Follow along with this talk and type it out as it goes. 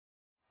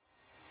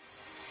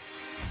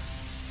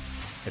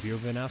Have you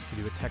ever been asked to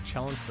do a tech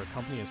challenge for a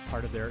company as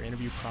part of their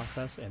interview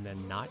process and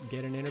then not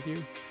get an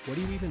interview? What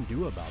do you even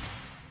do about it?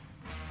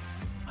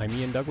 I'm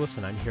Ian Douglas,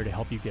 and I'm here to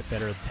help you get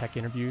better at tech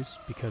interviews,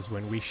 because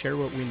when we share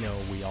what we know,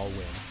 we all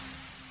win.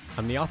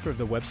 I'm the author of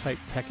the website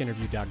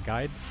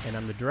techinterview.guide, and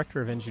I'm the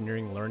director of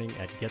engineering learning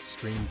at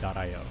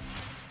getstream.io.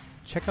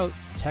 Check out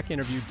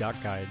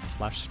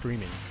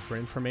techinterview.guide/streaming for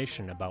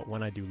information about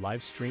when I do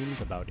live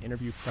streams about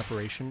interview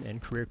preparation and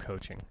career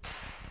coaching.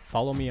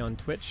 Follow me on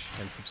Twitch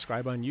and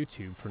subscribe on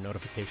YouTube for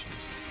notifications.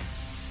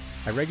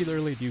 I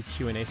regularly do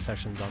Q&A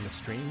sessions on the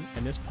stream,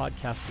 and this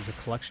podcast is a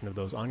collection of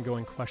those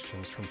ongoing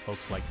questions from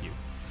folks like you.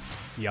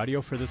 The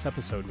audio for this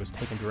episode was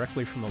taken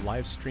directly from a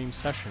live stream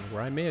session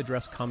where I may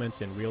address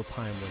comments in real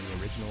time when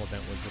the original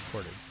event was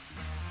recorded.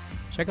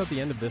 Check out the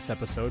end of this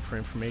episode for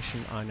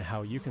information on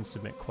how you can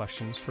submit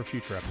questions for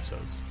future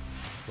episodes.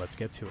 Let's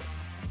get to it.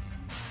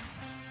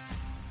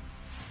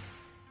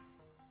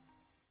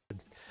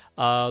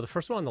 The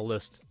first one on the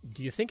list: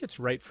 do you think it's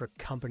right for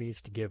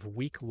companies to give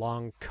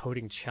week-long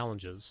coding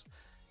challenges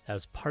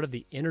as part of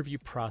the interview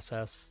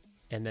process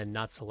and then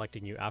not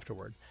selecting you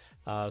afterward?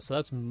 So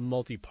that's a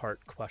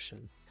multi-part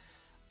question.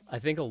 I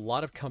think a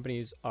lot of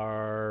companies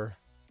they're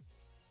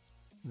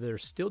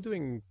still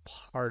doing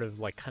part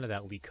of kind of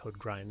that leak code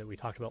grind that we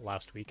talked about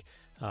last week,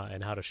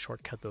 and how to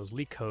shortcut those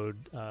leak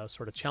code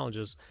sort of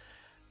challenges.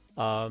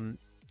 And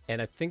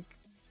I think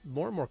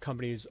more and more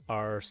companies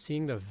are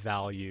seeing the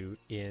value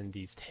in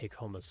these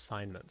take-home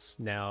assignments.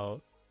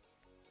 Now,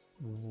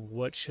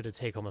 what should a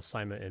take-home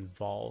assignment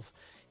involve?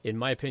 In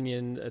my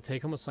opinion, a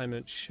take-home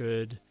assignment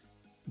should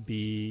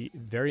be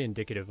very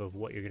indicative of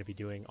what you're going to be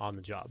doing on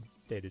the job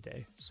day to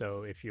day.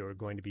 So if you're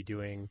going to be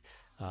doing,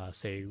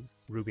 say,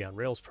 Ruby on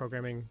Rails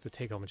programming, the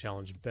take-home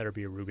challenge better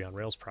be a Ruby on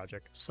Rails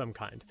project of some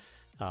kind.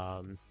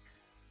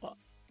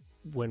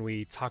 When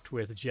we talked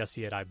with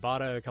Jesse at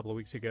Ibotta a couple of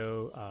weeks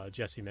ago,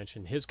 Jesse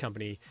mentioned his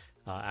company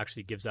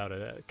actually gives out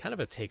a kind of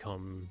a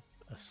take-home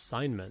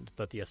assignment,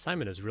 but the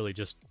assignment is really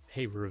just,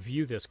 hey,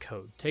 review this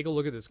code. Take a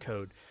look at this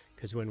code,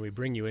 because when we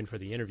bring you in for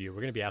the interview,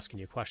 we're going to be asking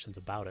you questions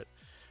about it.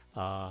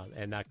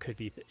 And that could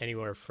be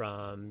anywhere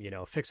from,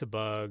 fix a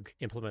bug,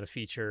 implement a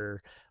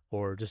feature,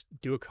 or just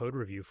do a code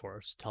review for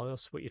us. Tell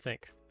us what you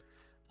think.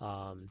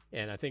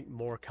 And I think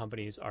more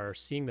companies are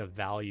seeing the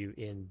value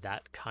in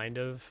that kind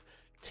of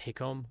take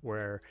home,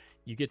 where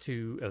you get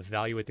to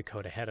evaluate the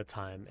code ahead of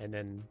time, and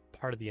then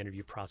part of the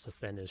interview process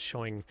then is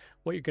showing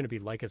what you're going to be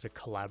like as a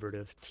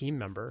collaborative team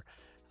member.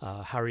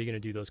 How are you going to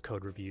do those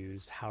code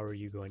reviews? How are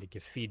you going to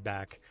give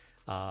feedback?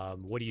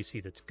 What do you see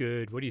that's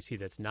good? What do you see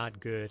that's not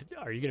good?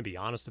 Are you going to be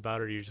honest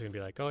about it, or are you just going to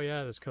be like, oh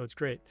yeah, this code's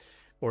great?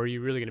 Or are you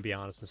really going to be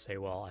honest and say,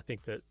 well, I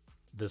think that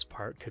this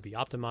part could be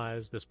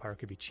optimized, this part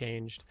could be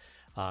changed.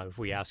 If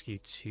we ask you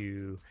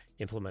to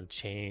implement a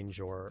change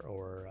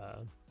or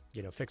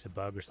fix a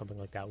bug or something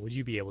like that, would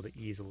you be able to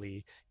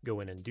easily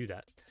go in and do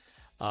that?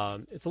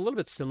 It's a little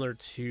bit similar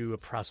to a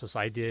process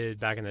I did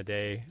back in the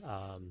day,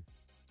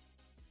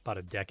 about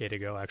a decade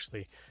ago,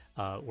 actually,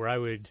 where I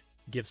would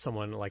give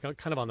someone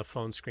kind of on the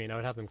phone screen, I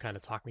would have them kind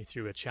of talk me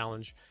through a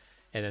challenge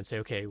and then say,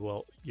 okay,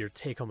 well, your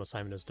take-home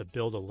assignment is to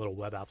build a little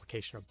web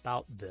application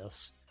about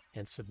this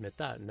and submit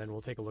that. And then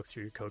we'll take a look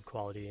through your code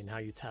quality and how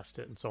you test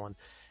it and so on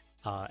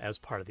as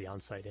part of the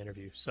on-site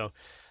interview. So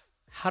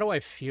how do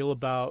I feel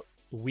about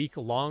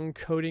week-long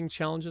coding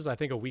challenges? I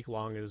think a week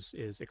long is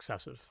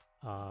excessive.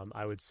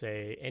 I would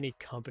say any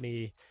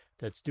company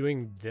that's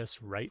doing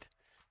this right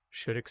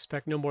should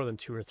expect no more than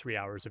 2 or 3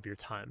 hours of your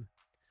time.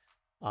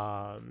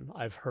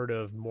 I've heard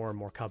of more and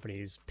more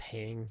companies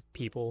paying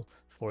people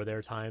for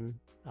their time,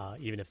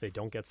 even if they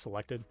don't get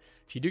selected.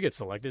 If you do get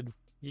selected,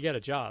 you get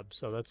a job,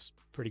 so that's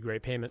pretty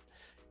great payment.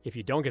 If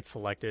you don't get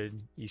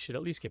selected, you should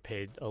at least get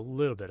paid a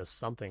little bit of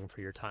something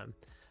for your time.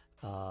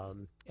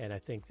 And I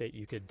think that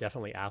you could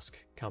definitely ask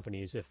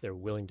companies if they're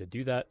willing to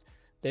do that.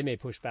 They may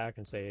push back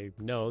and say,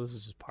 no, this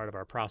is just part of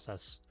our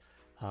process.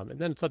 And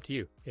then it's up to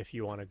you if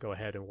you want to go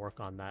ahead and work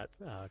on that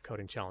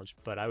coding challenge.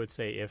 But I would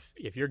say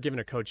if you're given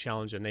a code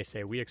challenge and they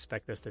say, we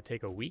expect this to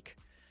take a week,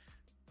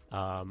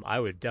 I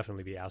would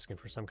definitely be asking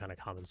for some kind of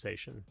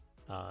compensation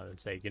and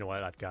say, you know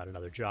what, I've got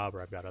another job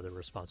or I've got other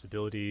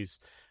responsibilities.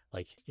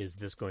 Is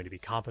this going to be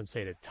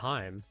compensated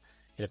time?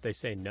 And if they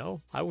say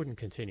no, I wouldn't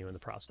continue in the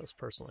process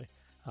personally.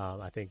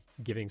 I think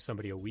giving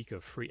somebody a week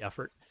of free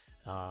effort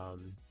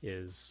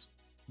is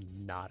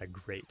not a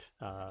great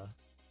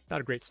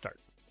start.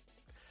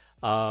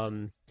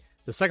 The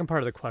second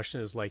part of the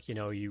question is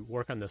you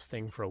work on this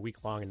thing for a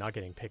week long and not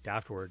getting picked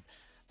afterward.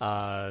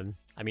 That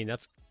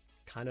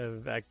kind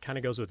of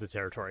goes with the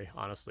territory,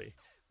 honestly.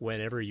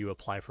 Whenever you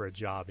apply for a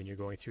job and you're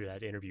going through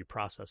that interview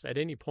process, at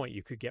any point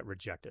you could get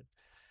rejected.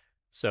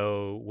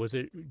 So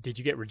did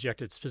you get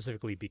rejected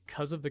specifically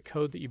because of the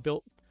code that you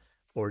built,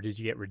 or did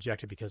you get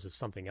rejected because of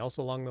something else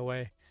along the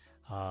way?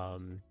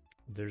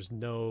 There's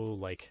no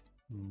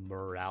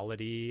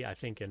morality, I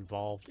think,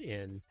 involved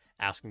in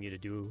asking you to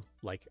do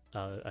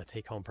a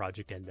take-home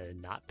project and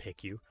then not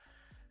pick you.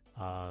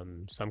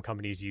 Some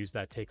companies use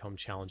that take-home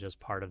challenge as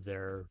part of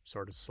their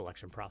sort of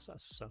selection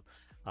process. So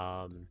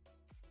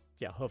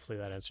yeah, hopefully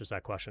that answers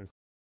that question.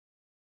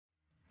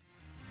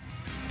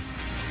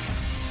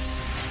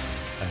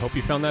 I hope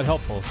you found that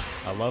helpful.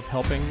 I love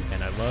helping,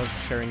 and I love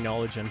sharing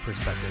knowledge and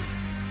perspective.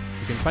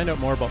 You can find out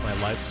more about my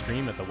live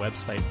stream at the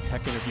website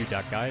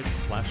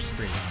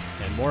techinterview.guide/stream,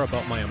 and more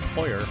about my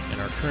employer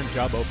and our current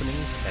job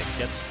openings at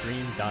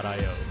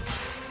getstream.io.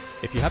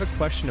 If you have a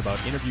question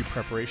about interview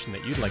preparation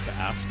that you'd like to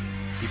ask,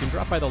 you can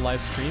drop by the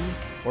live stream,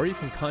 or you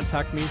can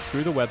contact me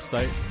through the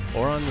website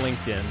or on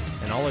LinkedIn,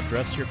 and I'll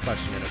address your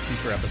question in a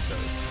future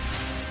episode.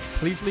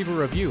 Please leave a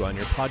review on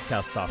your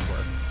podcast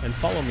software, and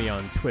follow me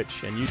on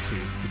Twitch and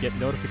YouTube to get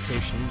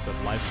notifications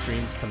of live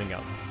streams coming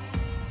up.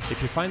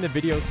 If you find the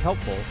videos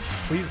helpful,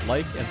 please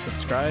like and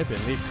subscribe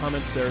and leave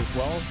comments there as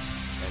well,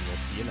 and we'll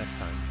see you next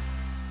time.